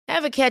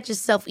Ever catch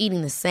yourself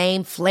eating the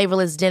same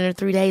flavorless dinner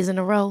 3 days in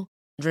a row?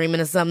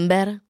 Dreaming of something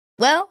better?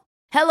 Well,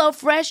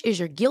 HelloFresh is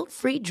your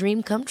guilt-free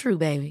dream come true,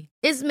 baby.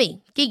 It's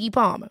me, Keke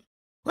Palmer.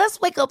 Let's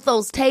wake up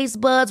those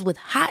taste buds with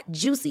hot,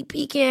 juicy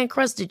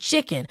pecan-crusted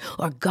chicken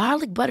or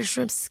garlic butter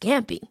shrimp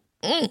scampi.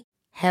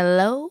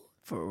 Hello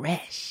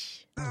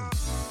Fresh.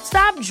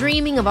 Stop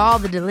dreaming of all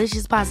the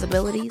delicious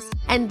possibilities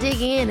and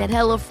dig in at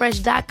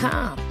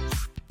HelloFresh.com.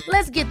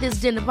 Let's get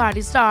this dinner party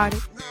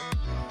started.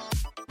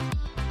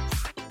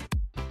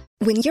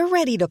 When you're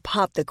ready to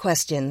pop the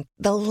question,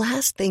 the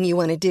last thing you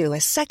want to do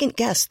is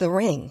second-guess the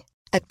ring.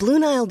 At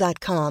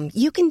BlueNile.com,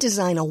 you can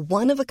design a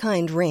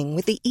one-of-a-kind ring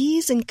with the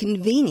ease and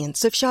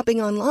convenience of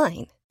shopping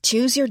online.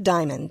 Choose your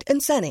diamond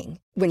and setting.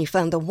 When you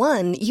find the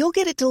one, you'll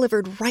get it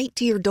delivered right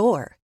to your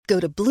door. Go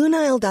to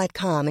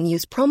BlueNile.com and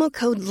use promo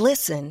code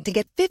LISTEN to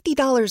get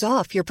 $50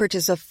 off your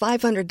purchase of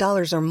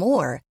 $500 or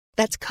more.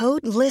 That's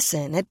code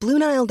LISTEN at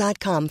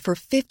BlueNile.com for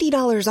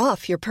 $50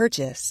 off your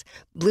purchase.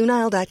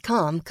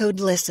 BlueNile.com, code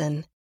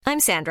LISTEN. I'm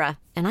Sandra,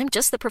 and I'm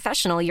just the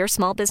professional your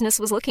small business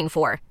was looking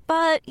for.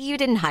 But you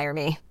didn't hire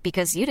me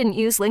because you didn't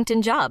use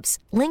LinkedIn Jobs.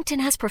 LinkedIn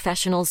has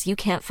professionals you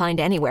can't find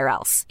anywhere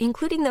else,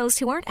 including those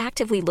who aren't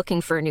actively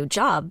looking for a new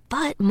job,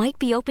 but might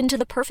be open to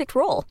the perfect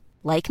role,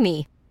 like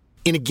me.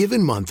 In a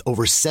given month,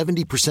 over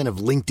 70% of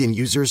LinkedIn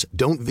users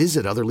don't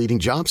visit other leading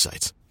job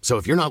sites. So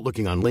if you're not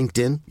looking on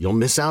LinkedIn, you'll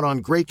miss out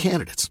on great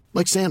candidates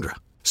like Sandra.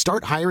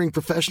 Start hiring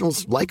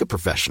professionals like a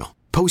professional.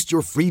 Post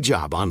your free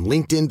job on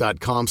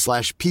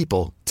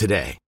linkedin.com/people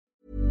today.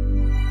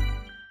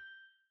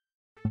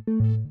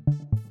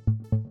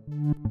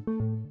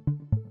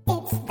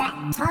 It's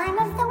that time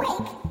of the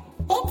week.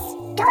 It's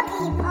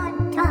Doggy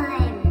Pod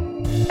time.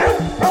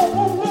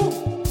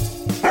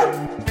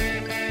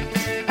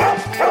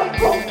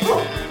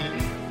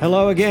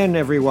 Hello again,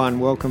 everyone.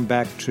 Welcome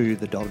back to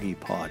the Doggy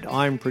Pod.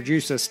 I'm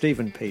producer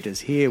Stephen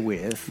Peters here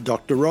with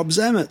Dr. Rob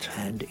Zammit.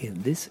 And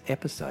in this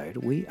episode,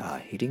 we are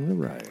hitting the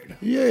road.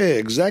 Yeah,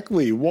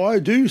 exactly. Why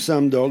do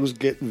some dogs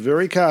get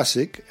very car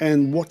sick,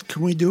 and what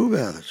can we do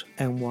about it?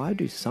 And why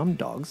do some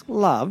dogs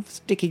love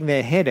sticking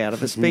their head out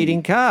of a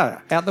speeding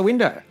car, out the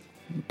window?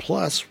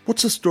 Plus,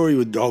 what's the story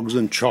with dogs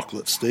and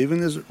chocolate, Stephen?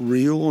 Is it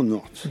real or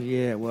not?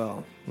 Yeah,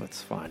 well,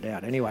 let's find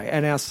out. Anyway,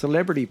 and our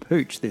celebrity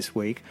pooch this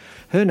week,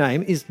 her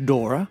name is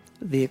Dora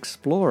the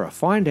Explorer.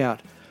 Find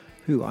out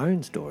who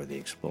owns Dora the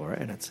Explorer,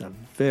 and it's a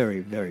very,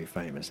 very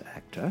famous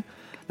actor,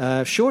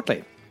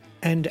 shortly.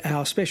 And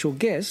our special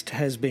guest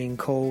has been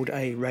called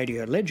a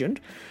radio legend.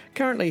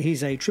 Currently,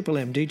 he's a Triple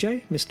M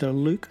DJ, Mr.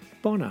 Luke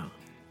Bonner.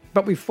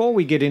 But before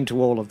we get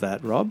into all of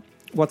that, Rob,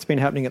 what's been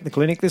happening at the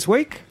clinic this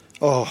week?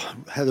 Oh,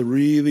 had a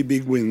really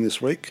big win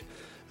this week.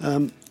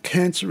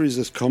 Cancer is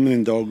as common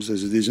in dogs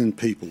as it is in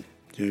people.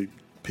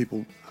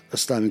 People are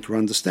starting to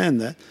understand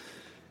that.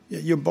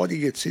 Your body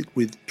gets hit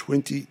with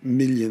 20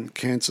 million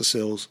cancer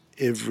cells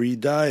every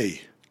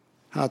day.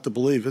 Hard to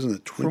believe, isn't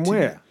it? 20. From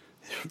where?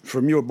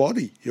 From your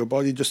body. Your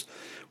body just...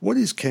 What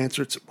is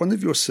cancer? It's one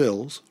of your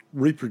cells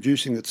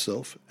reproducing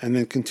itself and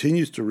then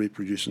continues to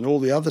reproduce, and all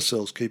the other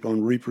cells keep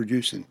on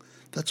reproducing.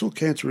 That's all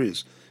cancer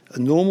is. A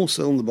normal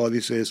cell in the body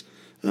says,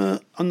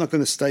 I'm not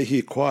going to stay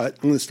here quiet.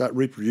 I'm going to start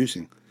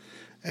reproducing.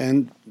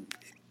 And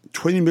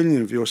 20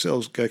 million of your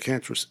cells go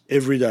cancerous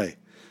every day.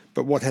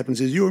 But what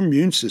happens is your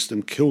immune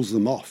system kills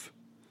them off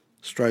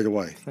straight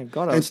away. Thank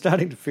God, I'm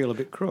starting to feel a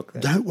bit crook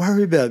there. Don't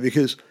worry about it,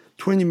 because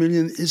 20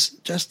 million is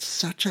just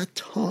such a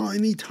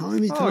tiny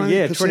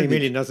percentage. 20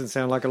 million doesn't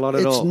sound like a lot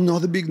at all. It's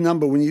not a big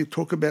number when you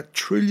talk about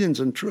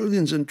trillions and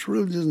trillions and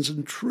trillions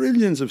and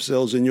trillions of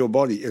cells in your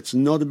body. It's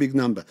not a big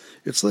number.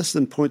 It's less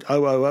than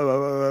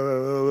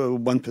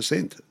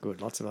 0.00001%.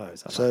 Good, lots of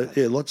those.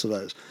 Yeah, lots of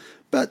those.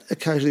 But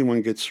occasionally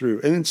one gets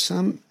through. And in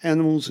some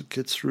animals it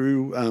gets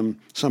through,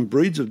 some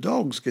breeds of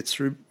dogs get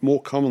through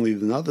more commonly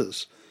than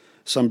others.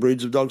 Some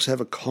breeds of dogs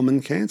have a common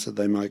cancer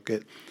they might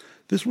get.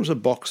 This was a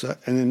boxer,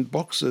 and in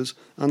boxers,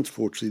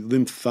 unfortunately,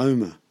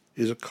 lymphoma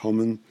is a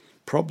common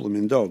problem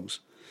in dogs.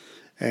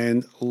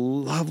 And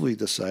lovely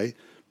to say,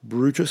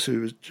 Brutus,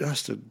 who is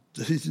just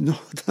he's not,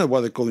 I don't know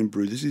why they call him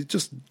Brutus, he's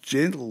just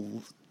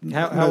gentle.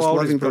 How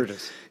old is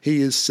Brutus?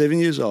 He is 7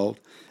 years old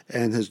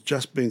and has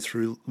just been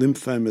through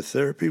lymphoma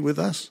therapy with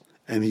us,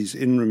 and he's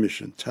in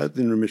remission,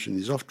 totally in remission.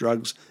 He's off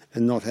drugs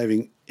and not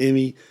having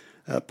any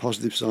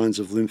positive signs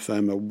of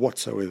lymphoma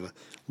whatsoever.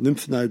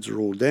 Lymph nodes are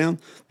all down.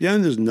 The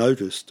owners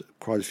noticed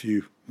quite a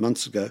few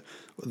months ago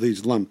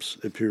these lumps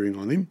appearing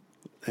on him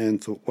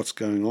and thought, what's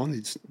going on?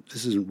 This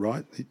isn't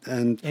right.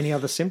 And any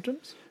other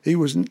symptoms? He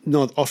was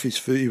not off his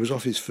food. He was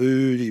off his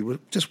food.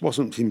 Just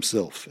wasn't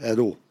himself at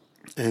all.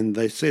 And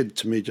they said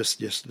to me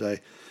just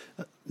yesterday,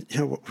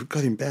 what, we've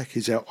got him back.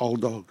 He's our old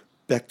dog,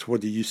 back to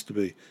what he used to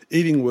be.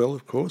 Eating well,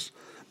 of course,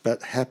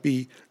 but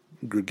happy,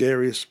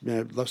 gregarious,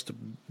 lost a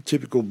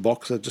typical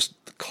boxer, just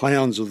the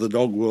clowns of the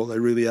dog world, they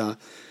really are.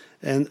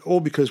 And all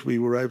because we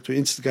were able to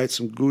instigate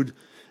some good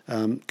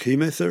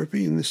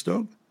chemotherapy in this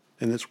dog,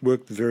 and it's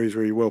worked very,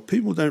 very well.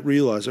 People don't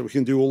realise that we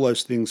can do all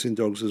those things in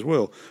dogs as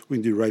well. We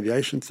can do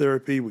radiation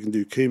therapy, we can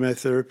do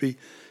chemotherapy,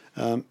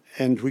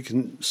 and we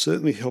can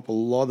certainly help a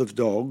lot of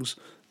dogs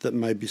that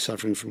may be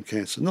suffering from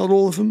cancer. Not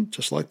all of them,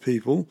 just like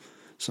people.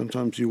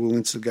 Sometimes you will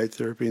instigate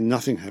therapy and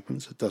nothing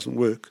happens, it doesn't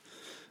work.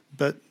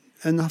 But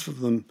enough of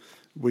them,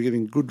 we're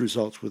getting good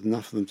results with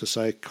enough of them to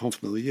say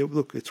confidently, yeah,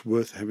 look, it's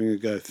worth having a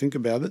go. Think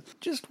about it.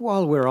 Just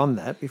while we're on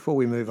that, before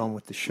we move on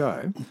with the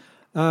show,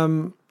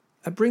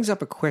 it brings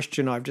up a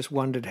question I've just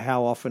wondered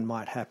how often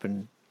might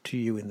happen to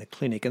you in the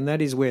clinic, and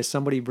that is where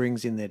somebody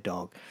brings in their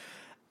dog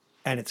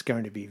and it's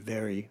going to be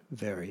very,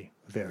 very,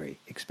 very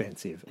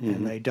expensive,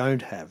 and they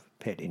don't have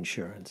pet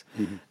insurance.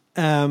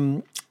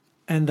 And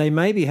they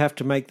maybe have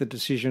to make the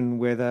decision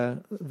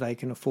whether they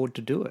can afford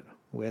to do it,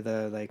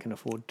 whether they can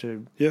afford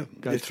to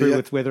go through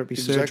with whether it be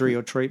surgery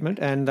or treatment,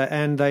 and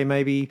they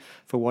maybe,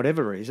 for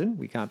whatever reason,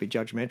 we can't be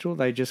judgmental,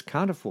 they just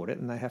can't afford it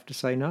and they have to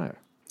say no.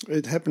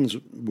 It happens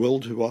well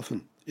too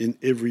often in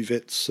every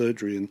vet's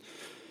surgery, and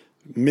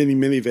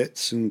many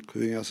vets,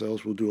 including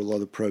ourselves, will do a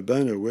lot of pro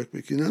bono work, but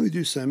you can only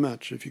do so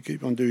much. If you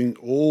keep on doing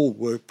all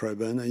work pro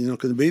bono, you're not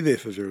going to be there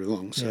for very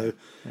long. So,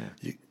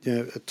 you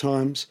know, at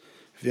times,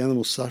 if the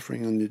animal's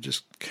suffering and you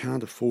just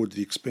can't afford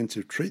the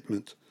expensive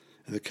treatment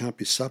and it can't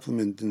be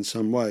supplemented in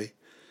some way,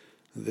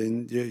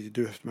 then, you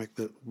do have to make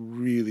that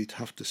really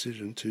tough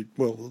decision to,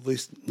 well, at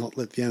least not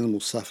let the animal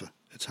suffer.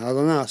 It's hard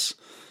on us,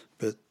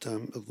 but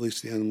at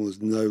least the animal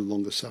is no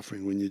longer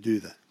suffering when you do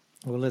that.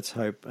 Well, let's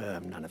hope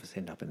none of us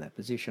end up in that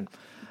position.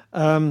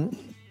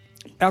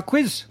 Our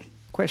quiz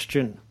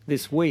question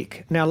this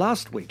week. Now,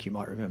 last week, you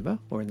might remember,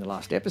 or in the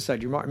last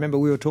episode, you might remember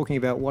we were talking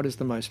about what is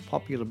the most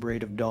popular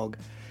breed of dog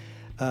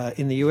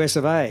in the US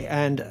of A.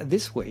 And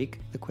this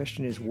week, the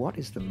question is, what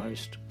is the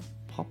most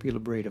popular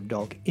breed of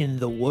dog in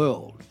the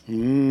world?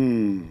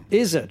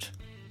 Is it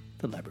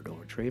the Labrador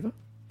Retriever,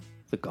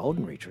 the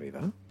Golden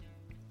Retriever,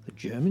 the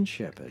German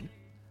Shepherd,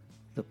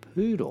 the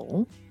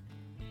Poodle,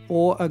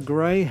 or a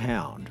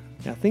Greyhound?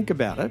 Now think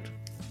about it.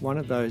 One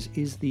of those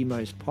is the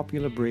most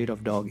popular breed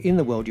of dog in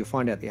the world. You'll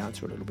find out the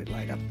answer a little bit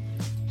later.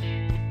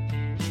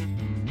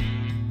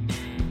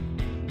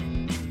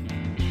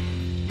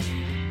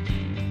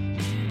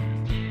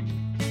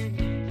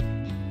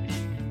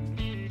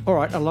 All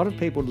right, a lot of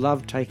people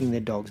love taking their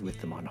dogs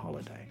with them on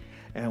holiday,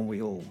 and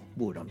we all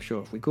would, I'm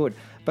sure, if we could.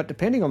 But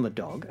depending on the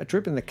dog, a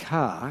trip in the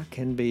car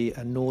can be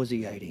a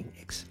nauseating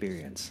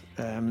experience.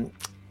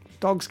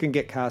 Dogs can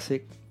get car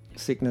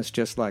sickness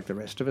just like the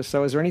rest of us.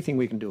 So is there anything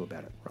we can do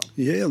about it, Rob?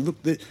 Yeah,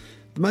 look, the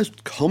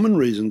most common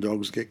reason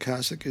dogs get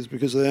car sick is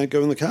because they don't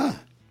go in the car.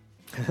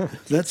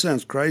 That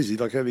sounds crazy,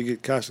 like how do you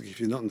get car sick if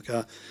you're not in the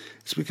car?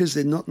 It's because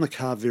they're not in the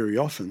car very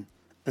often,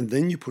 and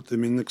then you put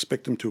them in and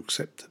expect them to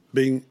accept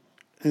being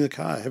in the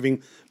car.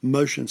 Having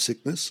motion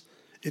sickness,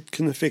 it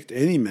can affect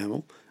any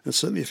mammal, and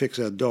certainly affects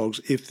our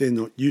dogs if they're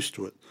not used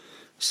to it.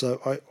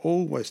 So I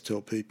always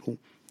tell people,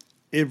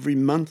 every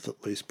month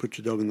at least, put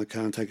your dog in the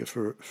car and take it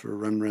for a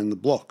run around the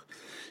block.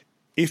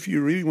 If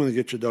you really want to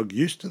get your dog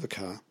used to the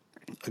car,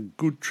 a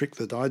good trick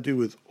that I do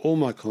with all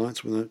my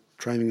clients when I'm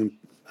training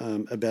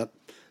them about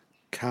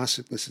car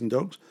sickness in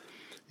dogs,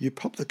 you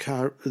pop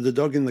the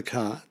dog in the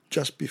car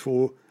just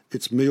before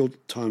it's meal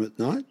time at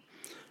night,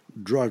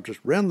 drive just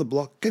round the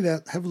block, get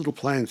out, have a little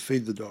play and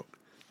feed the dog.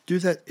 Do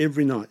that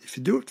every night. If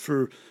you do it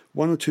for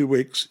 1 or 2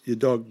 weeks, your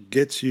dog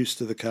gets used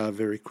to the car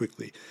very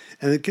quickly.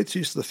 And it gets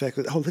used to the fact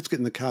that, let's get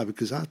in the car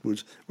because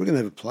afterwards we're going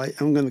to have a play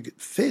and we're going to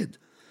get fed.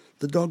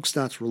 The dog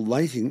starts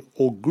relating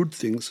all good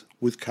things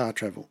with car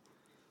travel.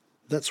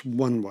 That's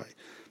one way.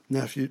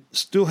 Now, if you're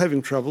still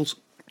having troubles,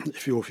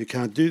 if you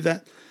can't do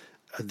that,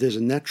 there's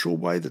a natural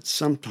way that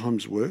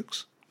sometimes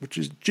works, which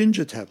is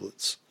ginger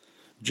tablets.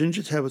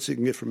 Ginger tablets you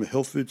can get from a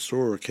health food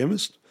store or a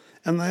chemist,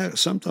 and they are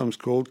sometimes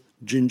called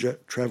ginger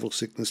travel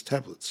sickness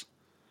tablets,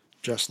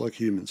 just like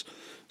humans.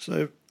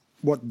 So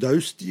what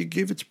dose do you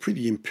give? It's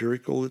pretty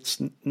empirical.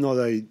 It's not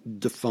a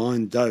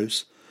defined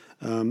dose.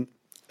 A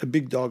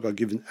big dog I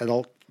give an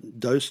adult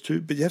dose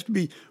to, but you have to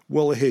be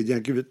well ahead.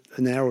 Give it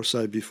an hour or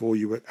so before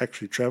you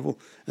actually travel,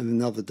 and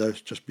another dose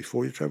just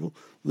before you travel.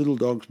 Little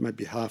dogs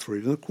maybe half or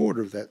even a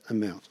quarter of that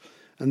amount,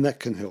 and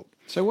that can help.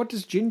 So what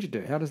does ginger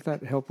do? How does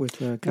that help with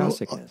car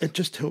sickness? It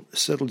just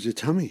settles your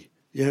tummy.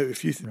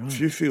 If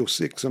you feel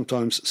sick,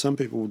 sometimes some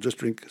people will just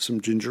drink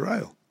some ginger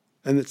ale,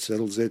 and it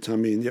settles their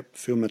tummy, and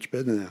feel much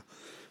better now.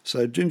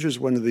 So ginger is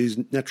one of these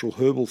natural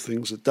herbal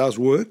things that does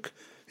work.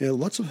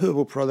 Lots of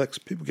herbal products.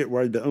 People get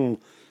worried about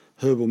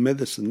herbal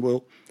medicine.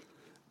 Well,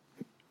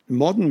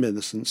 modern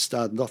medicine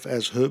started off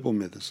as herbal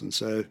medicine.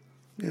 So,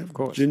 of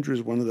course, ginger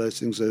is one of those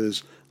things that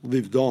has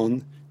lived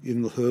on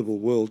in the herbal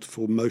world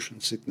for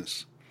motion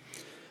sickness.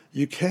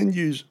 You can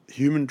use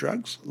human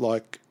drugs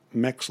like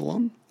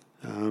Maxilon,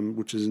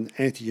 which is an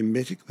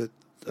antiemetic that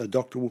a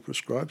doctor will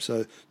prescribe.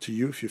 So to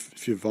you,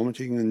 if you're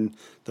vomiting and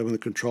they want to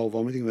control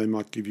vomiting, they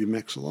might give you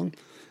Maxilon.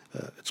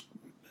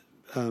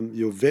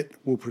 Your vet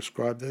will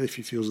prescribe that if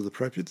he feels it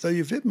appropriate, though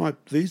your vet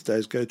might these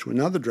days go to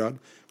another drug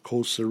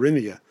called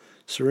Serenia.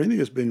 Serenia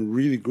has been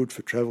really good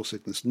for travel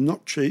sickness.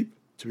 Not cheap,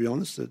 to be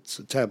honest. It's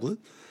a tablet.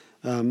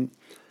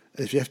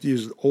 If you have to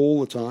use it all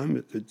the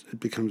time, it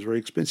becomes very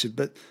expensive.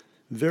 But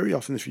very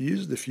often, if you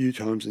use it a few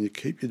times and you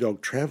keep your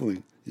dog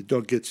travelling, your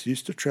dog gets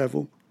used to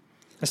travel,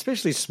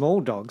 Especially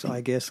small dogs,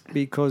 I guess,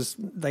 because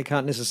they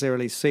can't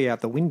necessarily see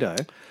out the window.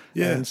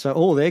 Yeah. And so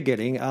all they're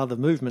getting are the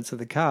movements of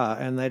the car,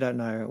 and they don't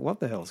know what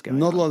the hell's going on.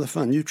 Not a lot of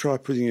fun. You try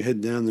putting your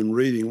head down and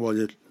reading while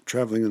you're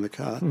travelling in the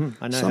car.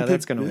 I know how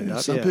that's going to end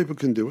up. Some people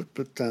can do it,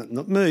 but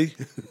not me.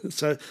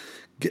 So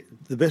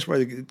the best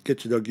way to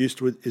get your dog used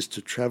to it is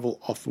to travel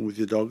often with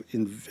your dog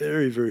in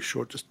very, very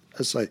short, just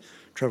as I say,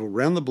 travel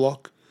round the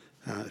block,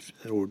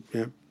 or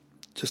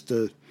just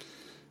a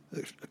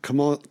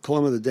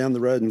kilometre down the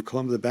road and a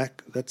kilometre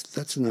back.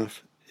 That's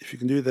enough. If you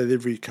can do that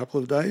every couple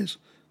of days,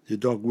 your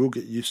dog will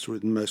get used to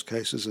it in most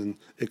cases and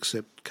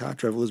accept car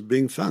travel as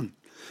being fun.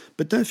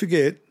 But don't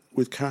forget,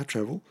 with car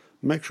travel,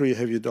 make sure you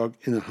have your dog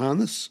in a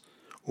harness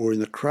or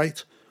in a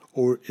crate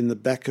or in the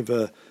back of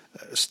a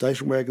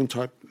station wagon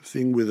type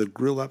thing with a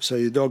grill up, so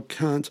your dog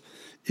can't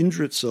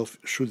injure itself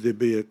should there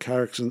be a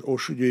car accident, or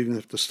should you even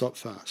have to stop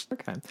fast.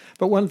 Okay.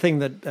 But one thing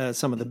that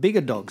some of the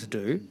bigger dogs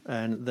do,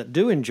 and that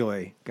do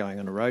enjoy going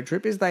on a road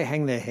trip, is they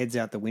hang their heads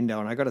out the window.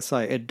 And I got to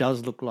say, it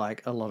does look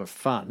like a lot of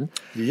fun.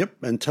 Yep,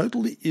 and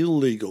totally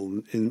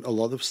illegal in a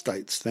lot of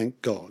states,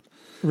 thank God.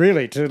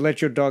 Really? To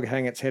let your dog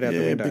hang its head out the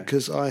window? Yeah,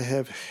 because I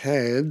have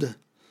had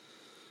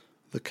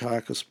the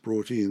carcass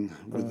brought in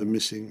with the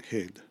missing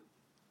head.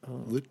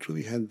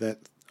 Literally had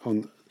that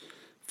on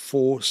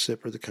 4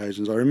 separate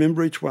occasions. I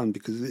remember each one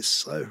because it's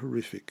so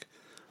horrific.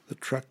 The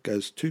truck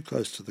goes too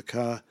close to the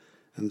car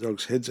and the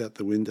dog's head's out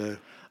the window.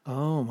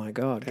 Oh, my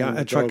God. And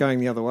A truck going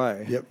the other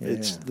way. Yep, Yeah.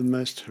 it's the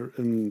most...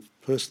 And the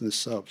person is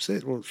so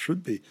upset. Well, it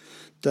should be.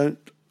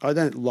 I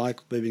don't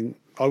like leaving...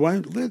 I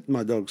won't let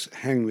my dogs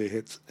hang their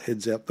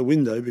heads out the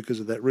window because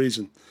of that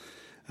reason.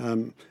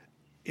 In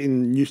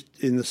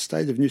the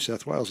state of New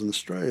South Wales in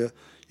Australia,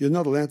 you're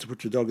not allowed to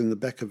put your dog in the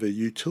back of a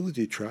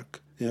utility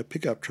truck,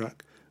 pickup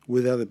truck,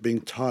 without it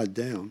being tied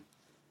down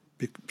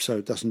so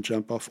it doesn't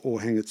jump off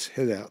or hang its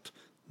head out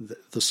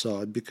the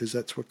side, because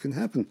that's what can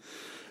happen.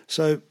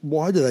 So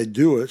why do they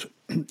do it?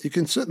 You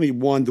can certainly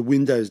wind the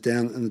windows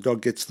down and the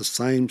dog gets the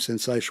same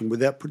sensation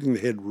without putting the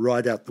head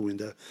right out the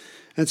window.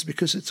 And it's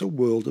because it's a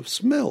world of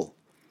smell.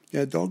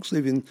 Dogs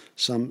live in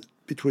some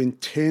between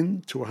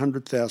 10 to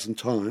 100,000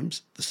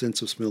 times the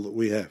sense of smell that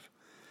we have.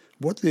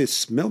 What they're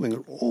smelling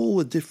are all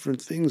the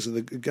different things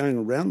that are going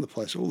around the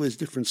place, all these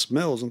different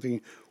smells. I'm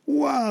thinking,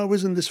 wow,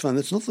 isn't this fun?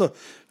 It's not the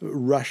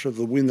rush of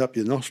the wind up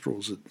your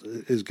nostrils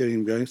that is getting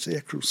them going. It's the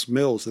actual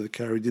smells that are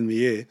carried in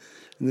the air.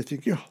 And they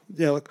think, oh,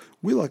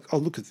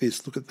 look at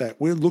this, look at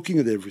that. We're looking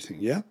at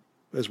everything,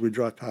 as we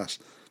drive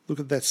past. Look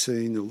at that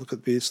scene, or look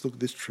at this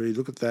tree,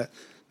 look at that.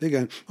 They're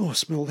going, oh,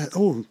 smell that.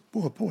 Oh,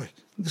 boy,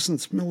 listen,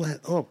 smell that.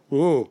 Oh,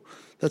 whoa,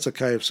 that's a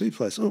KFC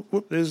place. Oh,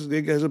 whoop,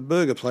 there goes a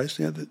burger place.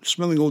 They're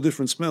smelling all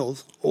different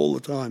smells all the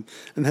time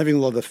and having a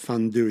lot of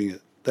fun doing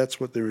it. That's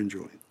what they're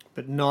enjoying.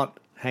 But not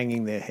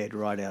hanging their head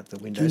right out the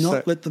window. Do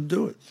not let them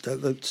do it.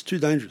 That's too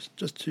dangerous,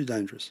 just too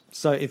dangerous.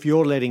 So if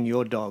you're letting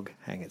your dog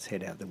hang its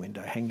head out the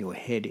window, hang your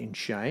head in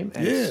shame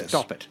and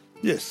stop it.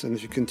 Yes, and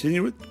if you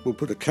continue it, we'll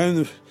put a cone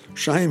of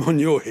shame on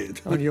your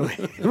head. On your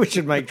head, which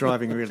would make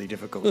driving really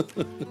difficult.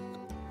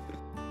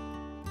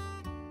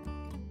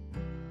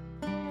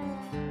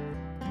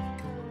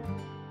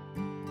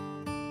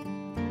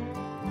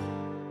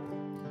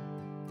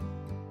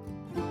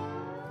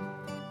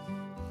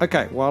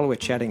 Okay, while we're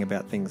chatting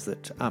about things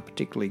that aren't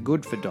particularly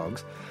good for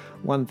dogs,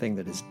 one thing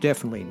that is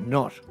definitely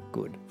not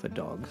good for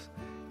dogs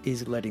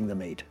is letting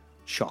them eat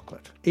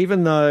chocolate.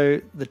 Even though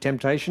the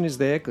temptation is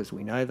there, because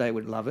we know they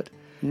would love it,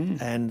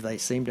 and they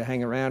seem to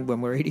hang around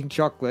when we're eating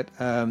chocolate,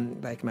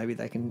 maybe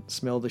they can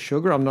smell the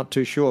sugar. I'm not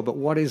too sure, but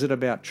what is it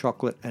about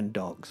chocolate and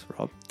dogs,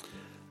 Rob?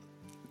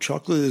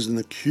 Chocolate is an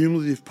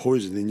accumulative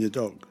poison in your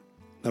dog.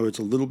 Now, it's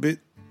a little bit,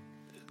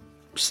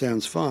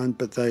 sounds fine,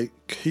 but they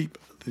keep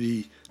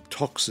the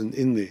toxin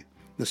in there,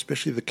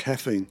 especially the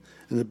caffeine,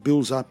 and it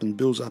builds up and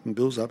builds up and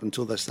builds up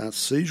until they start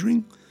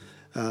seizuring,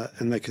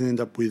 and they can end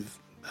up with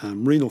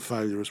renal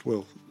failure as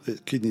well. The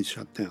kidneys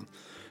shut down.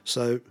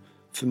 So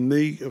for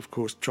me, of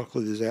course,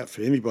 chocolate is out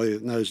for anybody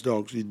that knows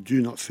dogs. You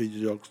do not feed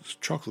your dogs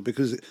chocolate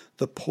because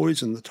the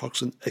poison, the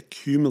toxin,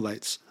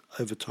 accumulates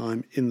over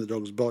time in the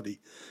dog's body.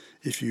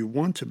 If you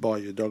want to buy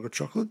your dog a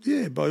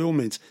chocolate, by all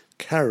means,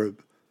 Carob,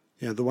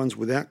 the ones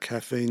without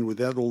caffeine,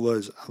 without all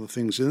those other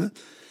things in it,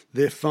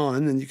 they're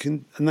fine,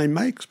 and they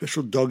make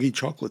special doggy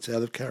chocolates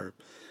out of carob.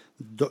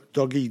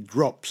 Doggy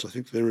drops, I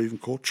think they're even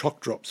called choc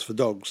drops for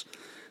dogs.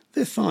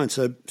 They're fine.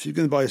 So if you're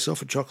going to buy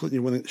yourself a chocolate and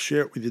you want to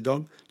share it with your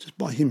dog, just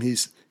buy him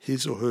his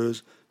or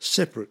hers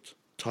separate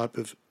type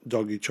of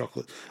doggy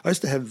chocolate. I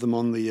used to have them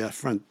on the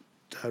front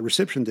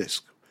reception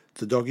desk,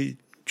 the doggy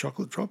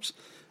chocolate drops,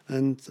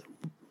 and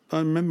I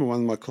remember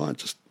one of my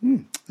clients just,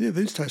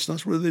 these taste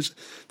nice. What are these?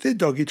 They're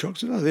doggy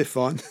chocolates. Oh, they're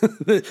fine.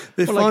 they're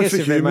fine I guess for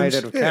if humans. they're made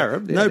out of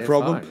carob, no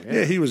problem.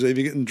 Fine, he was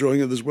eating it and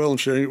enjoying it as well and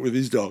sharing it with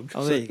his dog.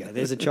 Oh, there you go.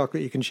 There's a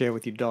chocolate you can share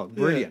with your dog.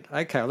 Brilliant. Yeah.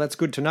 Okay, well, that's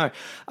good to know.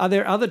 Are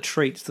there other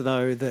treats,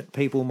 though, that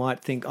people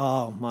might think,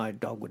 oh, my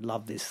dog would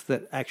love this,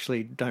 that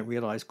actually don't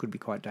realise could be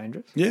quite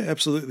dangerous? Yeah,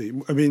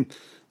 absolutely. I mean,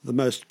 the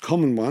most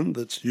common one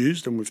that's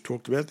used, and we've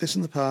talked about this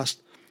in the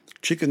past,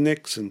 chicken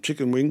necks and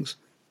chicken wings.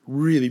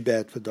 really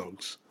bad for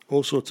dogs.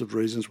 All sorts of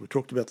reasons. We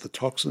talked about the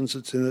toxins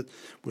that's in it.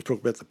 We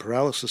talked about the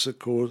paralysis it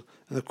causes.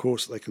 And, of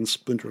course, they can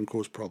splinter and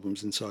cause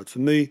problems inside. For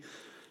me,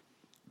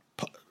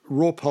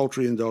 raw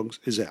poultry in dogs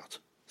is out.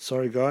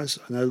 Sorry, guys.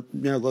 I know,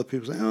 a lot of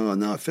people say, oh,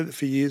 no, I fed it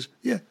for years.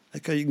 Yeah,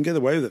 okay, you can get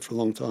away with it for a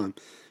long time.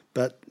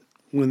 But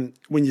when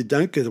you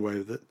don't get away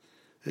with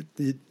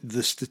it,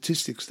 the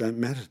statistics don't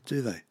matter,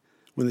 do they?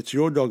 When it's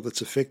your dog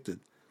that's affected,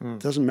 it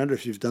doesn't matter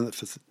if you've done it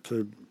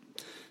for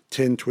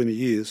 10, 20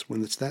 years.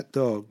 When it's that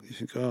dog, you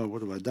think, oh,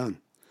 what have I done?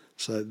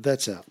 So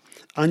that's out.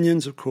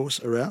 Onions, of course,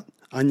 are out.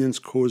 Onions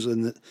cause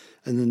an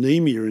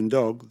anemia in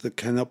dog that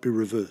cannot be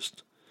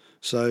reversed.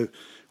 So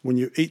when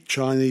you eat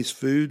Chinese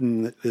food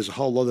and there's a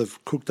whole lot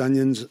of cooked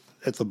onions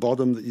at the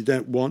bottom that you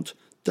don't want,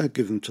 don't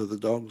give them to the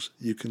dogs.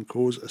 You can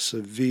cause a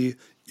severe,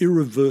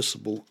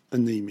 irreversible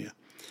anemia.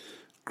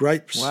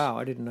 Grapes. Wow,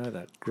 I didn't know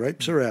that.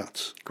 Grapes are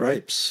out.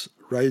 Grapes,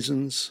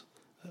 raisins,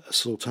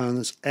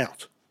 sultanas,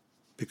 out,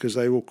 because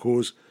they will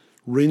cause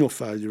renal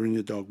failure in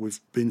your dog. We've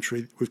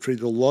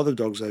treated a lot of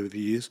dogs over the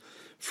years.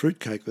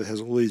 Fruitcake that has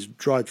all these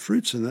dried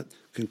fruits in it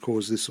can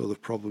cause this sort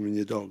of problem in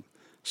your dog.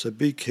 So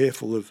be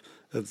careful of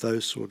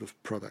those sort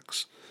of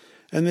products.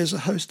 And there's a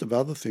host of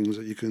other things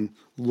that you can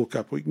look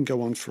up. We can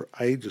go on for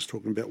ages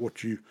talking about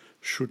what you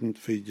shouldn't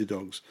feed your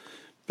dogs.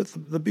 But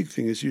the big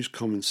thing is use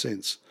common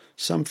sense.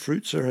 Some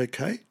fruits are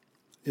okay,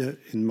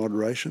 in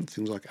moderation.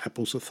 Things like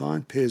apples are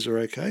fine. Pears are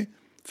okay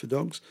for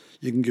dogs.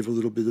 You can give a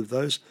little bit of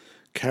those.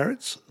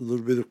 Carrots, a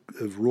little bit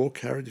of raw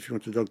carrot if you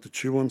want your dog to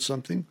chew on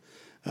something,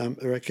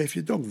 are okay. If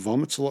your dog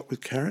vomits a lot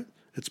with carrot,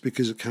 it's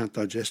because it can't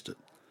digest it.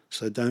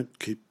 So don't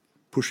keep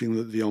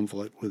pushing the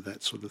envelope with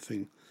that sort of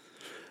thing.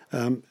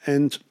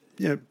 And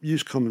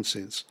use common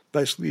sense.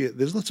 Basically,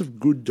 there's lots of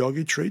good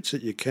doggy treats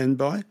that you can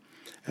buy.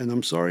 And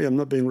I'm sorry, I'm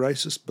not being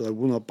racist, but I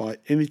will not buy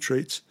any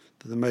treats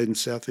that are made in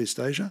Southeast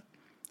Asia.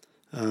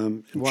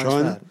 In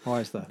China,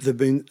 Why is that? There have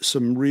been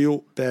some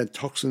real bad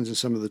toxins in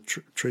some of the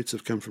treats that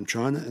have come from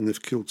China, and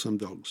they've killed some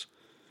dogs.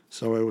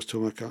 So I always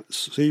tell them, I can't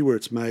see where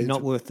it's made.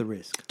 Not worth the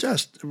risk.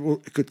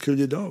 It could kill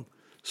your dog.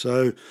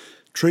 So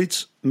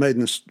treats made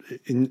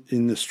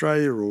in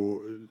Australia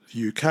or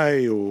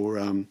UK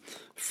or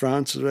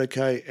France are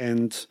okay,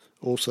 and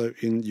also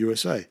in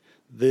USA.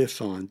 They're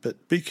fine.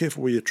 But be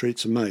careful where your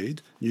treats are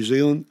made. New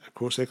Zealand, of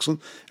course,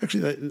 excellent.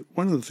 Actually,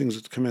 one of the things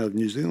that's come out of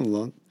New Zealand a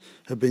lot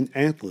have been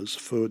antlers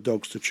for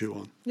dogs to chew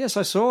on. Yes,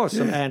 I saw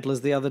some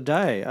antlers the other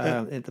day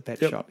at the pet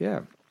shop,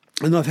 yeah.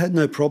 And I've had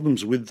no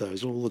problems with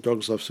those. All the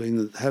dogs I've seen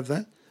that have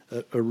that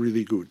are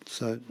really good.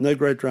 So no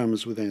great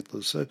dramas with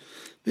antlers. So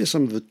there's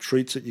some of the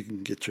treats that you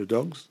can get your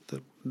dogs.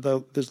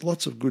 There's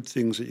lots of good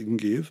things that you can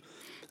give.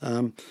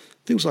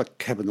 Things like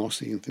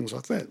cabanossi and things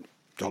like that.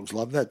 Dogs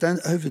love that.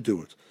 Don't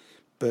overdo it.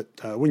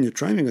 But when you're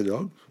training a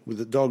dog, with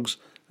the dogs,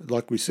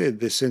 like we said,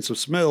 their sense of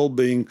smell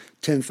being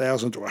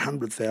 10,000 to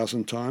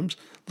 100,000 times,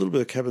 a little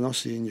bit of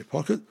cabanossi in your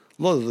pocket.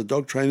 A lot of the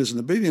dog trainers in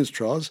obedience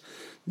trials,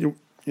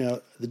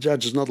 the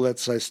judge is not allowed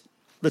to say,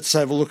 let's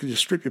have a look at you,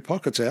 strip your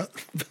pockets out.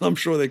 But I'm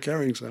sure they're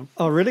carrying some.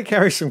 Oh, really?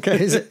 Carry some?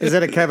 Is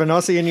that a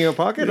cabanossi in your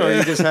pocket, or are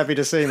you just happy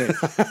to see me?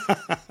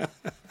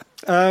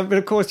 But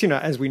of course,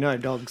 as we know,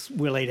 dogs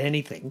will eat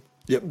anything.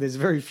 Yep. There's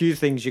very few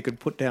things you could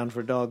put down for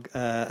a dog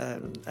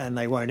and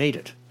they won't eat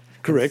it.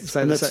 Correct. So,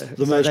 and that's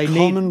the most they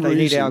common reason. They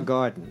need our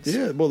guidance.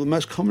 Yeah, well, the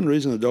most common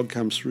reason a dog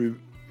comes through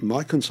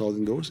my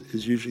consulting doors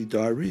is usually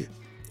diarrhea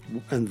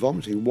and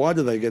vomiting. Why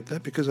do they get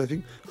that? Because they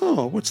think,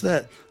 oh, what's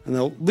that? And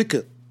they'll lick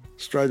it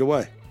straight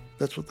away.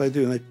 That's what they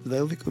do. And they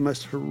lick the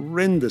most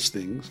horrendous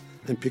things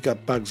and pick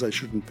up bugs they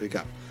shouldn't pick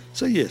up.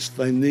 So, yes,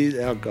 they need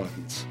our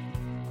guidance.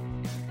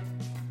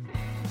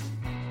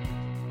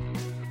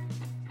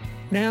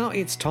 Now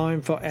it's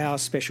time for our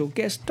special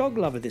guest dog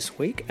lover this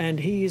week, and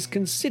he is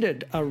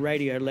considered a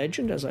radio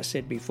legend, as I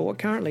said before,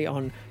 currently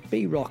on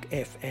B-Rock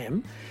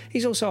FM.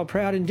 He's also a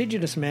proud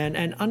Indigenous man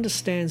and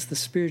understands the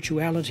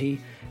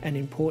spirituality and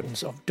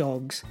importance of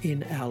dogs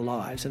in our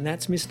lives, and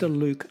that's Mr.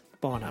 Luke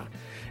Bonner.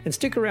 And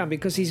stick around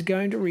because he's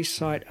going to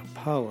recite a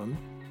poem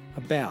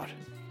about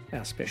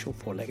our special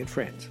four-legged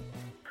friends.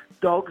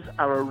 Dogs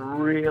are a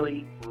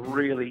really,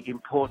 really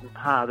important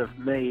part of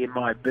me and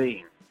my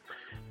being.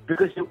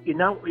 Because, you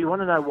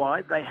want to know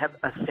why? They have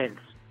a sense.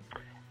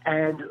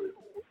 And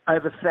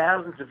over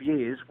thousands of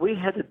years, we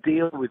had to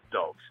deal with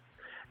dogs.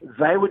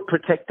 They would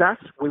protect us,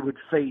 we would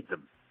feed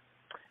them.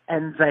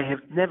 And they have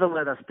never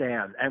let us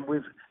down. And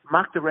we've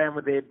mucked around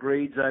with their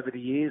breeds over the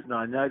years, and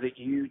I know that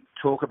you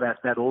talk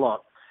about that a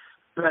lot.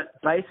 But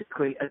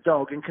basically, a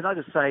dog, and can I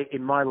just say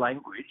in my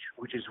language,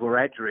 which is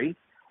Wiradjuri,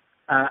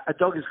 a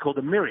dog is called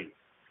a miri.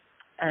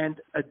 And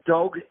a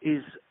dog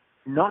is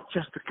not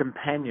just a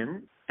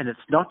companion, and it's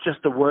not just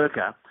a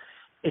worker,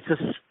 it's a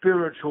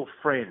spiritual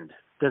friend.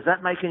 Does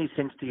that make any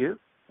sense to you?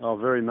 Oh,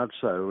 very much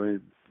so.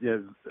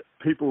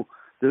 People,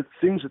 the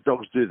things that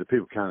dogs do that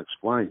people can't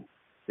explain,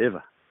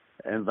 ever.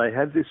 And they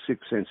have this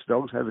sixth sense.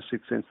 Dogs have a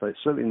sixth sense. They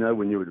certainly know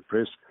when you're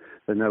depressed.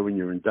 They know when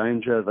you're in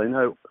danger. They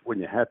know when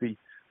you're happy.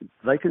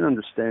 They can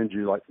understand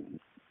you like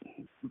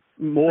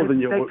more than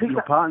your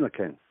partner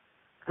can.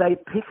 They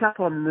pick up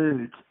on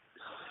moods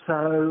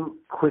so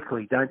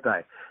quickly, don't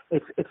they?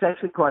 It's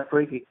actually quite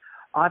freaky.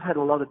 I've had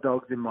a lot of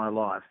dogs in my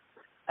life,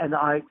 and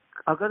I've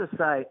got to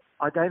say,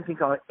 I don't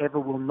think I ever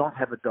will not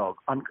have a dog.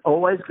 I'm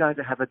always going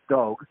to have a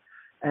dog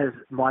as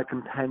my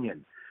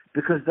companion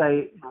because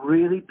they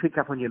really pick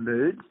up on your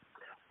moods.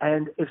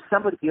 And if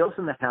somebody else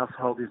in the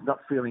household is not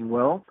feeling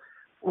well,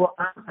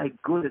 aren't they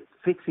good at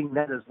fixing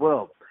that as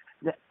well?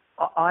 Now,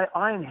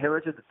 I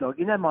inherited the dog.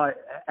 You know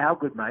our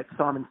good mate,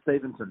 Simon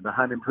Stevenson, the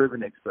home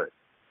improvement expert?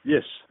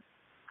 Yes.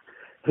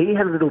 He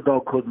had a little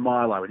dog called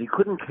Milo, and he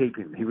couldn't keep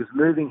him. He was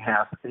moving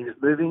house, and he was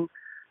moving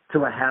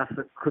to a house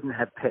that couldn't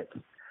have pets.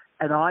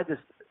 And I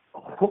just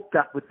hooked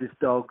up with this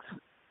dog,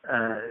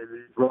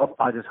 Rob.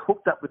 I just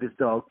hooked up with this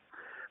dog.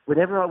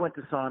 Whenever I went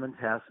to Simon's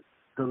house,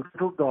 the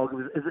little dog,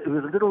 it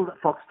was a little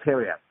fox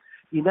terrier.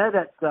 You know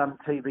that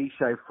TV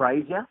show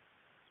Frasier?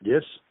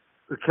 Yes.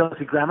 With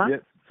Kelsey Grammer? Yeah,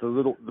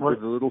 with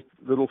the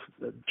little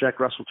Jack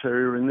Russell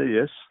Terrier in there,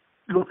 yes.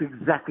 Looked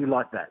exactly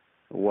like that.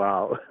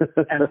 Wow.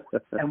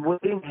 and we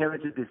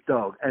inherited this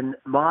dog. And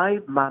my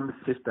mum's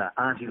sister,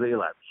 Auntie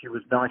Leela, she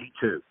was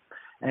 92,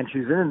 and she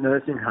was in a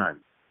nursing home.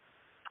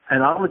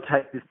 And I would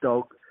take this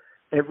dog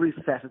every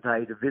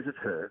Saturday to visit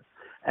her,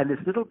 and this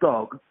little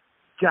dog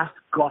just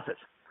got it.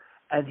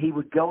 And he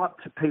would go up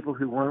to people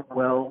who weren't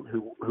well,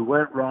 who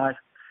weren't right,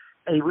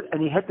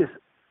 and he had this,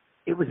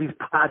 it was his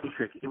party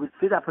trick. He would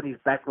sit up on his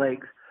back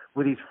legs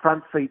with his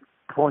front feet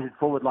pointed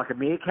forward like a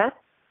meerkat.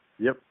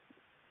 Yep.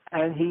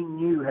 And he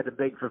knew how to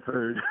beg for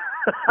food.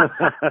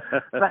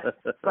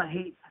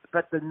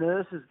 but the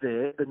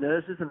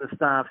nurses and the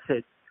staff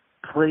said,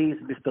 please,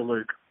 Mr.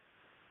 Luke,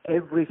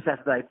 every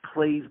Saturday,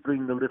 please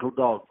bring the little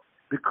dog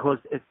because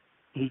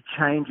he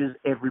changes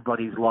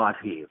everybody's life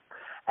here.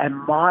 And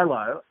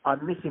Milo, I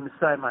miss him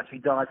so much. He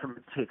died from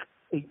a tick.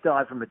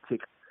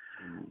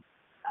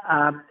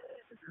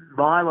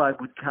 Milo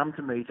would come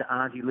to me, to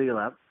Auntie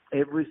Leela,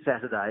 every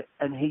Saturday,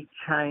 and he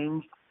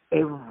changed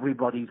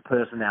everybody's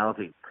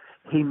personality.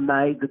 He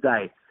made the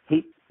day.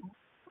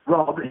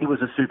 Rob, he was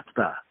a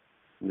superstar.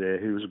 Yeah,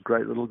 he was a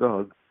great little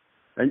dog.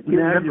 And you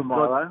remember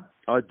Milo?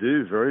 I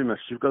do, very much.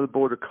 You've got a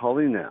border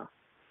collie now.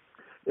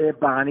 Yeah,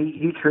 Barney.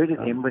 You treated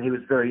him when he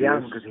was very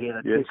young because he had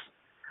a tick.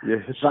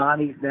 Yes.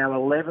 Barney's now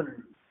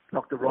 11,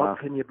 Dr. Rob. Wow.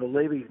 Can you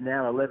believe he's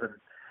now 11?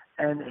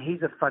 And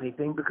he's a funny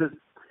thing because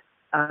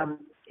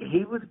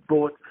he was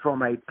bought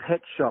from a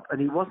pet shop,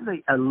 and he wasn't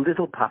a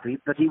little puppy,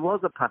 but he was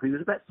a puppy. He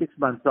was about 6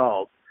 months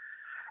old,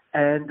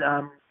 and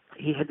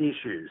he had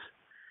issues.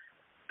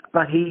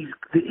 But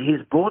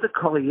his border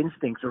collie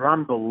instincts are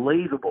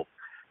unbelievable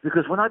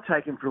because when I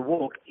take him for a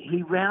walk,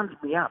 he rounds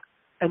me up.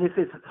 And if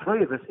there's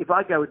three of us, if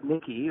I go with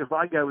Nicky, if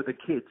I go with the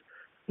kids,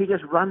 he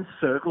just runs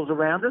circles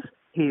around us.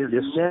 He has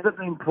never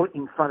been put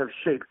in front of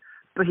sheep,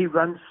 but he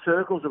runs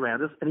circles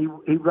around us, and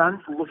he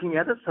runs looking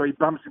at us, so he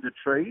bumps into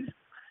trees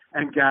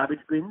and garbage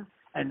bins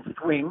and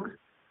swings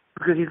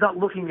because he's not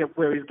looking at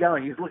where he's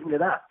going, he's looking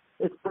at us.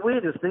 It's the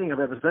weirdest thing I've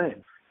ever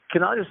seen.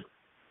 Can I just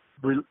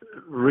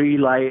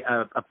relay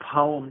a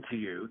poem to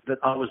you that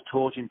I was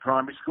taught in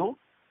primary school?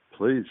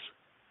 Please.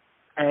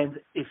 And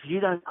if you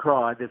don't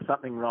cry, there's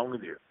something wrong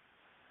with you.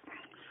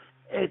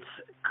 It's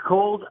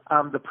called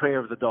The Prayer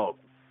of the Dog.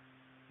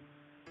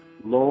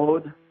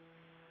 Lord,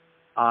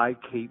 I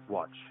keep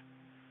watch.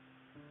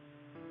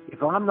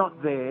 If I'm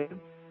not there,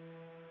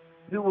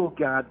 who will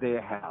guard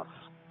their house,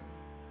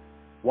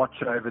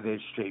 watch over their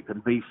sheep,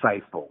 and be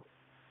faithful?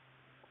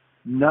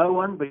 No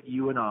one but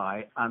you and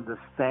I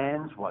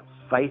understands what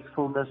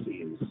faithfulness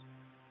is.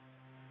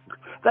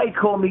 They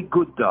call me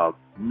good dog,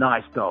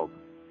 nice dog.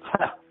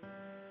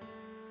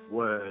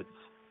 Words.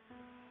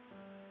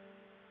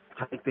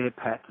 Take their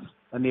pats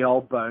and the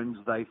old bones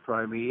they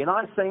throw me, and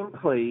I seem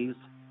pleased.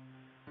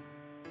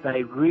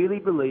 They really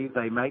believe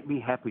they make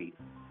me happy.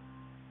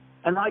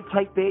 And I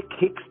take their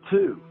kicks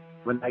too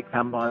when they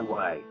come my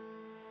way.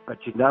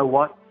 But you know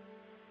what?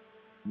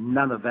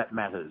 None of that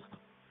matters.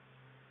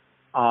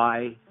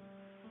 I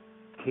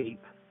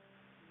keep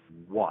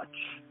watch.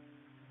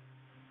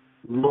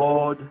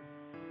 Lord,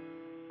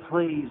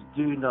 please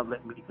do not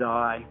let me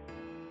die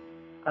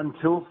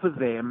until for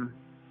them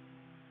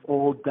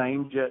all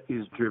danger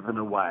is driven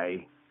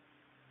away.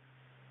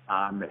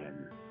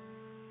 Amen.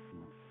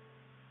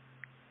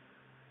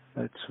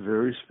 That's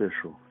very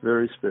special,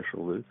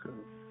 Luke.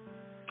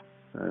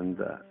 And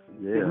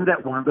Isn't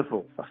that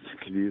wonderful? I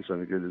think it is. I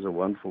think it is a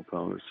wonderful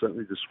poem. It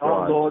certainly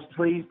describes. Oh Lord,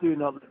 please do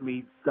not let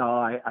me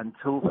die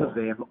until for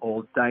them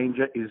all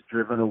danger is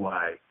driven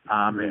away.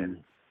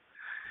 Amen.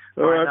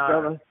 All right,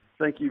 brother.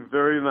 Thank you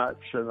very much,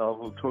 and I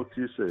will talk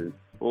to you soon.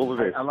 All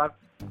the best.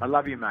 I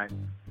love you, mate.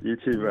 You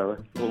too,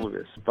 brother. All the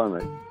best. Bye,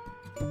 mate.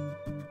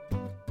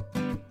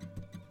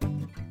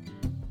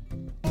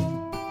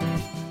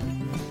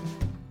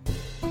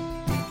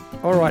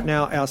 All right,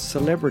 now our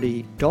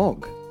celebrity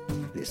dog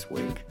this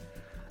week.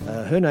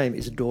 Her name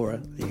is Dora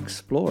the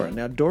Explorer.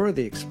 Now, Dora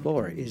the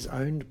Explorer is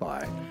owned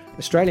by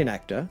Australian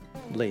actor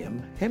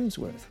Liam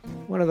Hemsworth,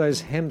 one of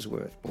those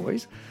Hemsworth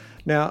boys.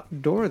 Now,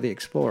 Dora the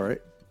Explorer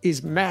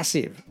is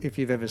massive, if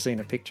you've ever seen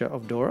a picture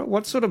of Dora.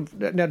 What sort of...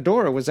 Now,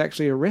 Dora was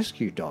actually a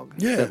rescue dog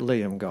that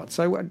Liam got.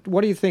 So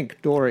what do you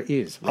think Dora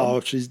is? Rob? Oh,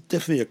 she's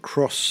definitely a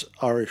cross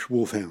Irish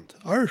Wolfhound.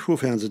 Irish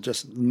Wolfhounds are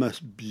just the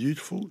most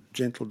beautiful,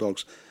 gentle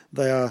dogs.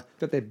 They are...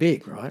 But they're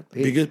big, right?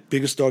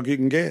 Biggest dog you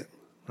can get.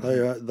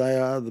 They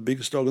are the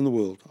biggest dog in the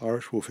world,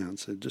 Irish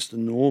Wolfhounds. They're just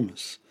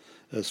enormous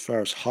as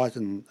far as height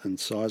and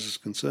size is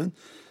concerned.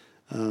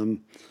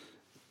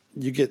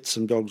 You get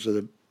some dogs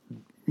that are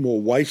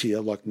more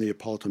weightier, like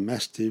Neapolitan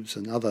Mastiffs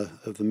and other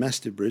of the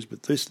Mastiff breeds,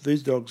 but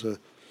these dogs are,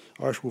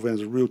 Irish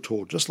Wolfhounds are real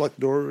tall, just like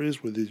Dora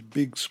is, with these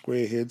big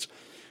square heads.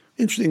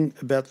 Interesting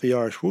about the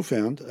Irish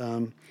Wolfhound,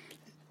 around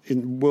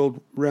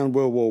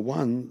World War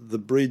I, the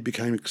breed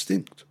became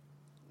extinct.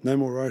 No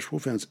more Irish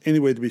Wolfhounds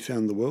anywhere to be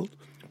found in the world.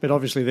 But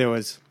obviously there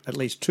was at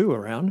least 2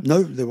 around.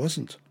 No, there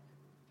wasn't.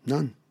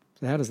 None.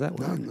 So how does that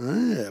work?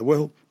 None.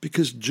 Well,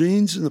 because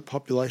genes in the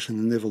population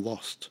are never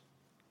lost.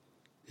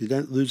 You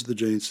don't lose the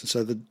genes. And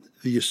so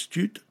the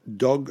astute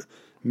dog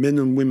men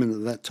and women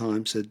at that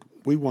time said,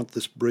 we want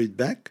this breed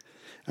back.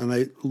 And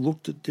they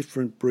looked at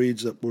different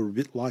breeds that were a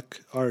bit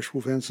like Irish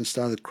Wolfhounds and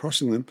started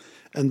crossing them.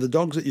 And the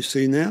dogs that you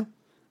see now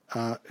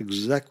are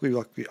exactly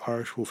like the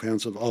Irish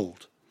Wolfhounds of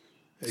old.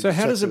 So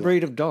how does a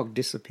breed of dog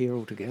disappear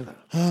altogether?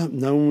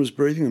 No one was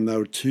breeding them. They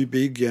were too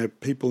big.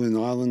 People in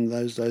Ireland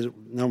those days,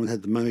 no one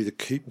had the money to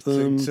keep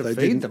them. To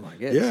feed them, I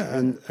guess. Yeah,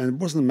 and it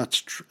wasn't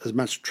as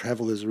much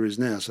travel as there is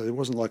now. So it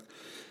wasn't like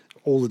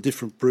all the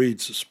different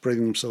breeds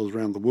spreading themselves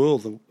around the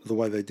world the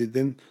way they did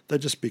then. They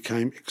just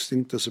became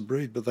extinct as a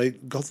breed. But they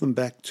got them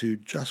back to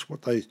just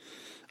what they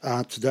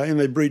are today. And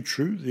they breed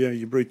true.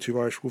 You breed 2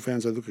 Irish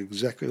Wolfhounds, they look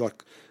exactly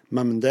like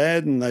mum and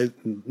dad. And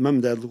mum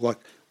and dad look like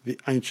the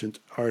ancient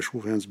Irish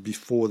Wolfhounds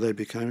before they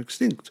became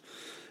extinct.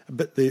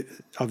 But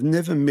I've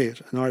never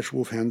met an Irish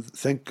Wolfhound,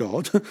 thank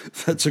God,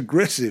 that's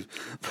aggressive.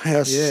 They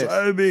are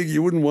so big,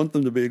 you wouldn't want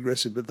them to be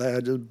aggressive, but they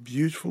are just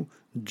beautiful,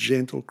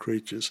 gentle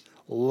creatures,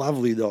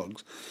 lovely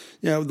dogs.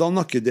 They'll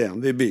knock you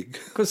down, they're big.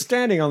 Because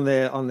standing on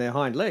their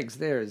hind legs,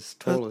 they're as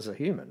tall as a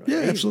human. Right?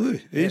 Yeah,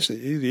 absolutely. Yeah.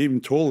 Even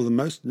taller than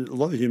most. A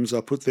lot of humans,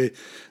 they'll put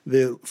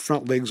their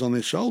front legs on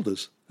their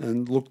shoulders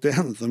and look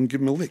down at them and give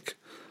them a lick.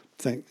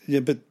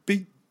 But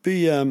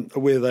be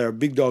aware they are a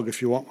big dog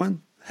if you want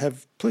one.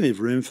 Have plenty of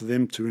room for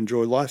them to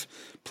enjoy life,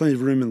 plenty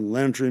of room in the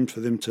lounge room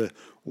for them to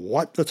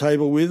wipe the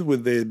table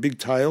with their big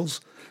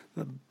tails.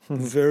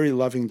 Very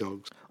loving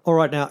dogs. All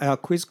right, now our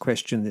quiz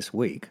question this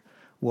week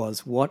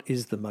was, what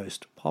is the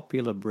most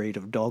popular breed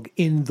of dog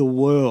in the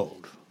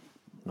world?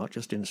 Not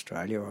just in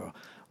Australia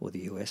or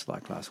the US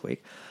like last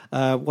week.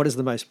 What is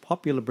the most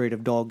popular breed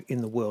of dog in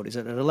the world? Is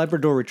it a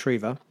Labrador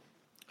Retriever,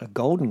 a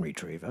Golden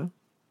Retriever,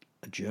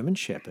 a German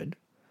Shepherd,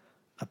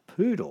 a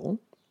Poodle,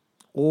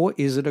 or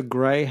is it a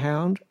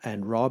Greyhound?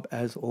 And Rob,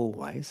 as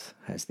always,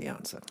 has the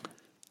answer.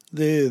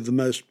 They're the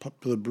most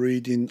popular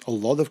breed in a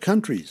lot of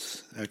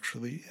countries,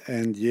 actually.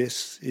 And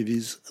yes, it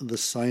is the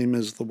same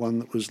as the one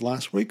that was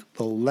last week,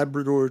 the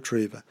Labrador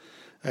Retriever.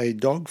 A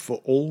dog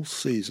for all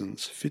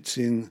seasons, fits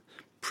in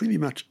pretty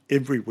much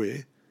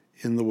everywhere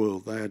in the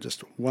world. They are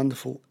just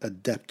wonderful,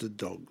 adapted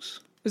dogs.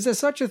 Is there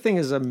such a thing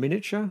as a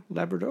miniature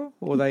Labrador,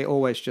 or are they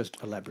always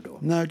just a Labrador?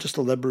 No, just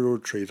a Labrador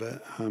Retriever.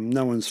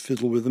 No one's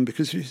fiddled with them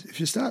because if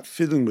you start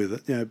fiddling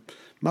with it,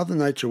 Mother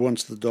Nature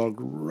wants the dog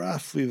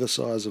roughly the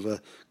size of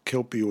a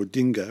Kelpie or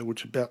Dingo,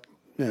 which is about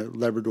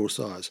Labrador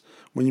size.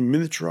 When you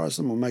miniaturise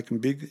them or make them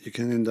big, you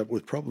can end up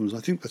with problems.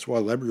 I think that's why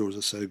Labradors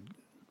are so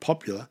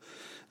popular.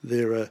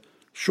 They're a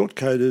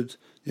short-coated,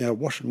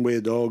 wash and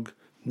wear dog.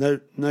 No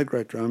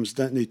great drums.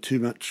 Don't need too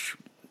much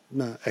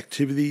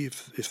activity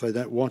if they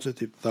don't want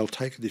it. They'll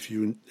take it if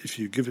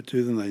you give it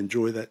to them. They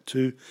enjoy that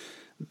too.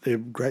 They're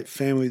great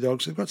family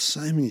dogs. They've got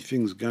so many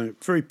things going.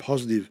 Very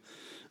positive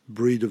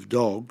breed of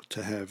dog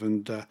to have.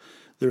 And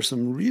there are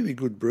some really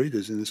good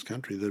breeders in this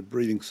country that are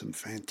breeding some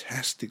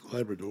fantastic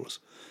Labradors.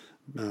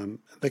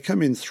 They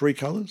come in 3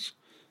 colours.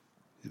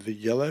 The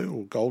yellow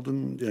or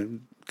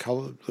golden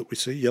colour that we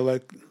see,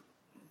 yellow,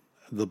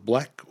 the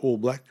black, all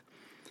black,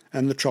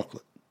 and the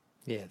chocolate.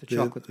 Yeah, the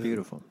chocolate's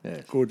beautiful.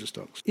 Yes. Gorgeous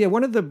dogs. Yeah,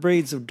 one of the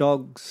breeds of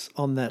dogs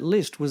on that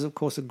list was, of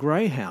course, a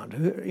greyhound.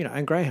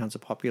 And greyhounds are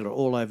popular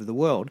all over the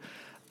world,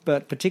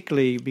 but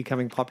particularly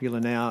becoming popular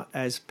now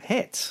as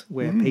pets,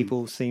 where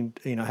people seem,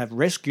 have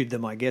rescued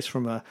them, I guess,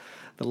 from the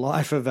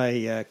life of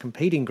a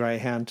competing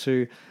greyhound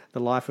to the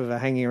life of a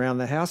hanging around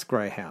the house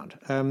greyhound.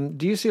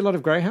 Do you see a lot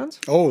of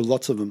greyhounds? Oh,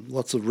 lots of them.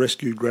 Lots of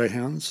rescued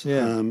greyhounds.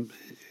 Yeah.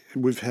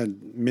 We've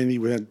had many.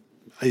 We had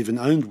even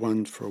owned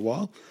one for a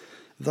while.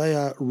 They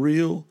are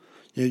real.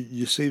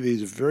 You see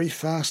these very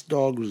fast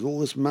dogs with all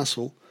this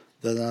muscle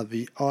that are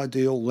the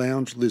ideal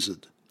lounge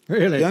lizard.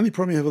 Really? The only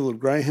problem you have with a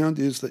greyhound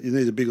is that you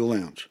need a bigger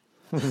lounge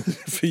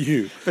for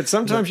you. But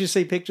sometimes you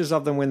see pictures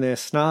of them when they're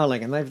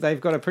snarling, and they've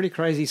got a pretty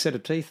crazy set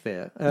of teeth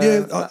there.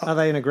 Are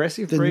they an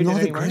aggressive breed? They're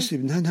not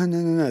aggressive.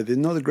 No. They're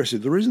not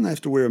aggressive. The reason they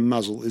have to wear a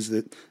muzzle is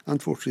that,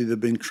 unfortunately, they've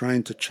been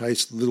trained to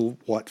chase little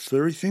white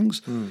furry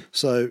things.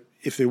 So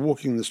if they're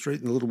walking in the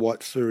street and a little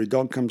white furry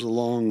dog comes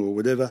along or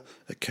whatever,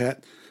 a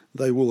cat,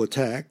 they will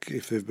attack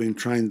if they've been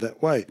trained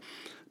that way.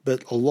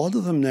 But a lot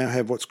of them now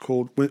have what's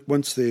called,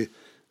 once they're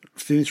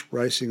finished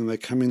racing and they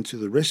come into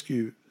the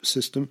rescue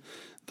system,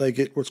 they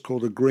get what's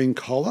called a green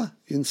collar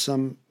in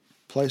some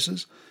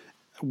places,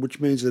 which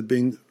means they've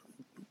been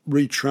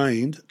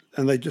retrained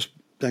and they just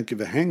don't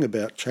give a hang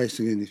about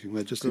chasing anything.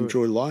 They just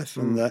enjoy life,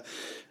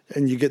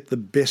 and you get the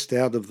best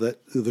out of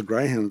the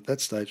greyhound at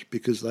that stage,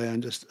 because they are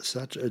just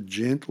such a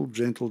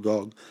gentle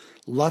dog.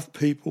 Love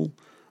people.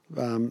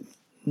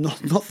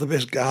 Not the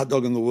best guard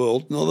dog in the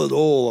world, not at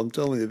all. I'm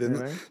telling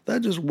you, they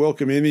just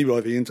welcome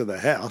anybody into the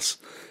house,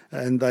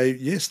 and they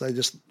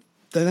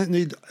don't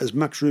need as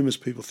much room as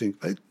people think.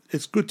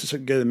 It's good to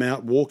get them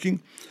out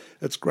walking.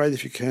 It's great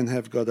if you can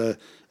have got a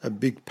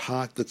big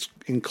park that's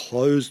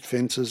enclosed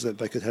fences that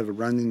they could have a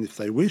run in if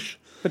they wish.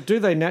 But do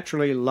they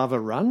naturally love a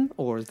run,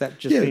 or is that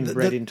just been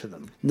bred into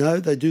them? No,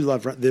 they do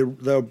love run. They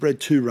were bred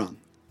to run.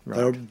 Right.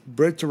 They were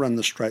bred to run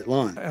the straight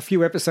line. A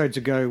few episodes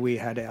ago, we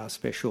had our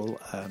special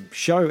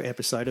show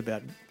episode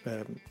about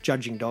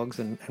judging dogs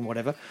and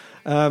whatever.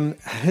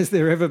 Has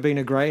there ever been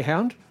a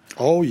greyhound?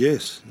 Oh,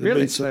 yes.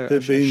 Really?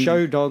 There've been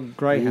show dog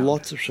greyhound?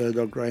 Lots of show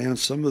dog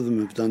greyhounds. Some of them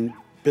have done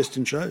best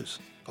in shows.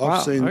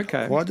 I've seen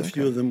quite a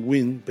few of them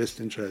win best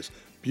in shows.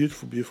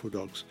 Beautiful, beautiful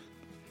dogs.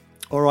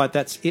 All right,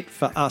 that's it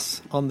for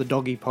us on the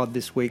Doggy Pod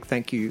this week.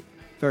 Thank you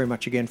very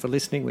much again for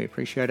listening. We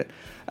appreciate it.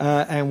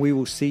 And we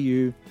will see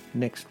you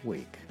next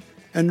week.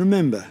 And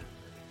remember,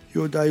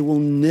 your day will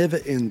never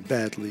end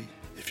badly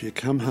if you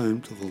come home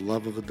to the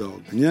love of a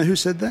dog. And you know who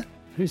said that?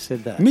 Who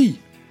said that? Me.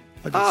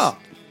 I just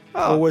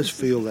always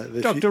feel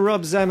that. Dr.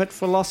 Rob Zammit,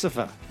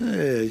 philosopher.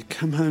 Yeah, you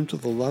come home to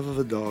the love of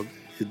a dog,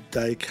 your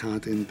day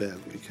can't end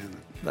badly, can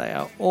it? They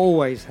are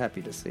always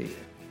happy to see you.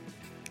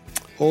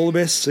 All the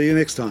best. See you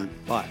next time.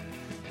 Bye.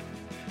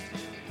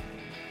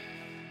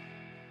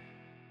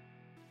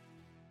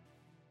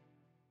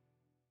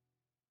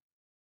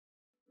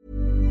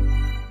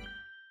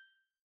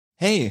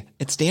 Hey,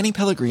 it's Danny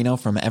Pellegrino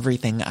from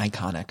Everything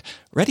Iconic.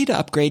 Ready to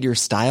upgrade your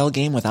style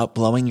game without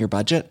blowing your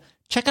budget?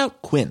 Check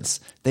out Quince.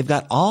 They've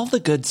got all the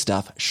good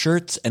stuff,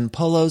 shirts and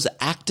polos,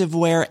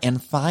 activewear,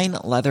 and fine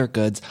leather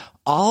goods,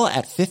 all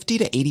at 50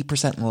 to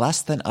 80%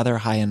 less than other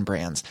high-end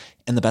brands.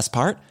 And the best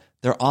part?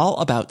 They're all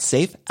about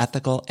safe,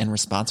 ethical, and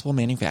responsible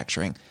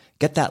manufacturing.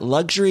 Get that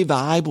luxury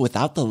vibe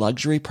without the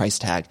luxury price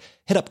tag.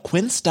 Hit up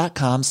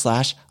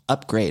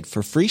quince.com/upgrade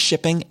for free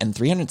shipping and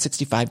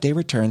 365-day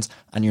returns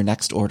on your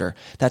next order.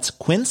 That's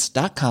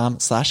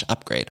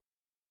quince.com/upgrade.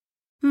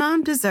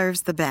 Mom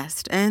deserves the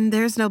best, and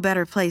there's no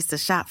better place to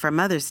shop for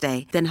Mother's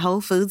Day than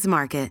Whole Foods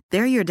Market.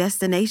 They're your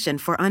destination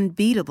for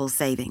unbeatable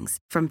savings,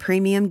 from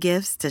premium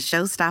gifts to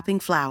show-stopping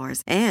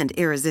flowers and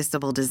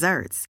irresistible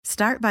desserts.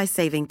 Start by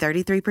saving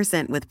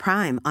 33% with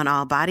Prime on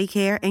all body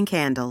care and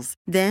candles.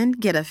 Then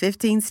get a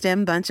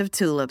 15-stem bunch of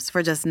tulips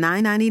for just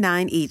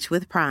 $9.99 each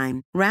with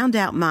Prime. Round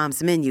out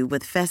Mom's menu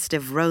with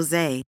festive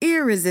rosé,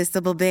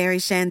 irresistible berry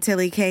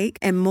chantilly cake,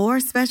 and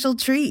more special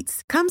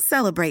treats. Come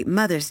celebrate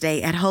Mother's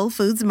Day at Whole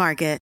Foods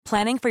Market.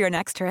 Planning for your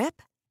next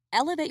trip?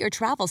 Elevate your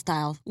travel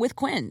style with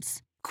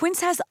Quince.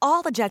 Quince has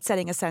all the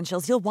jet-setting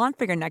essentials you'll want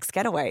for your next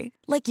getaway,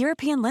 like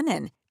European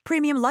linen,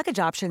 premium luggage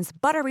options,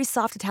 buttery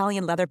soft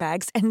Italian leather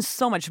bags, and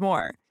so much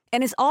more.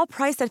 And is all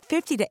priced at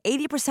 50 to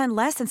 80%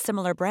 less than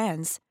similar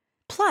brands.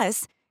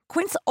 Plus,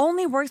 Quince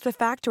only works with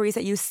factories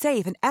that use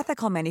safe and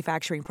ethical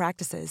manufacturing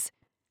practices.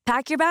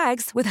 Pack your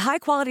bags with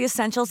high-quality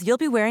essentials you'll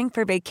be wearing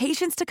for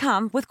vacations to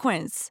come with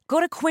Quince.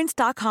 Go to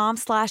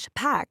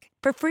quince.com/pack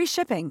for free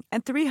shipping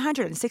and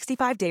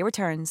 365-day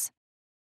returns.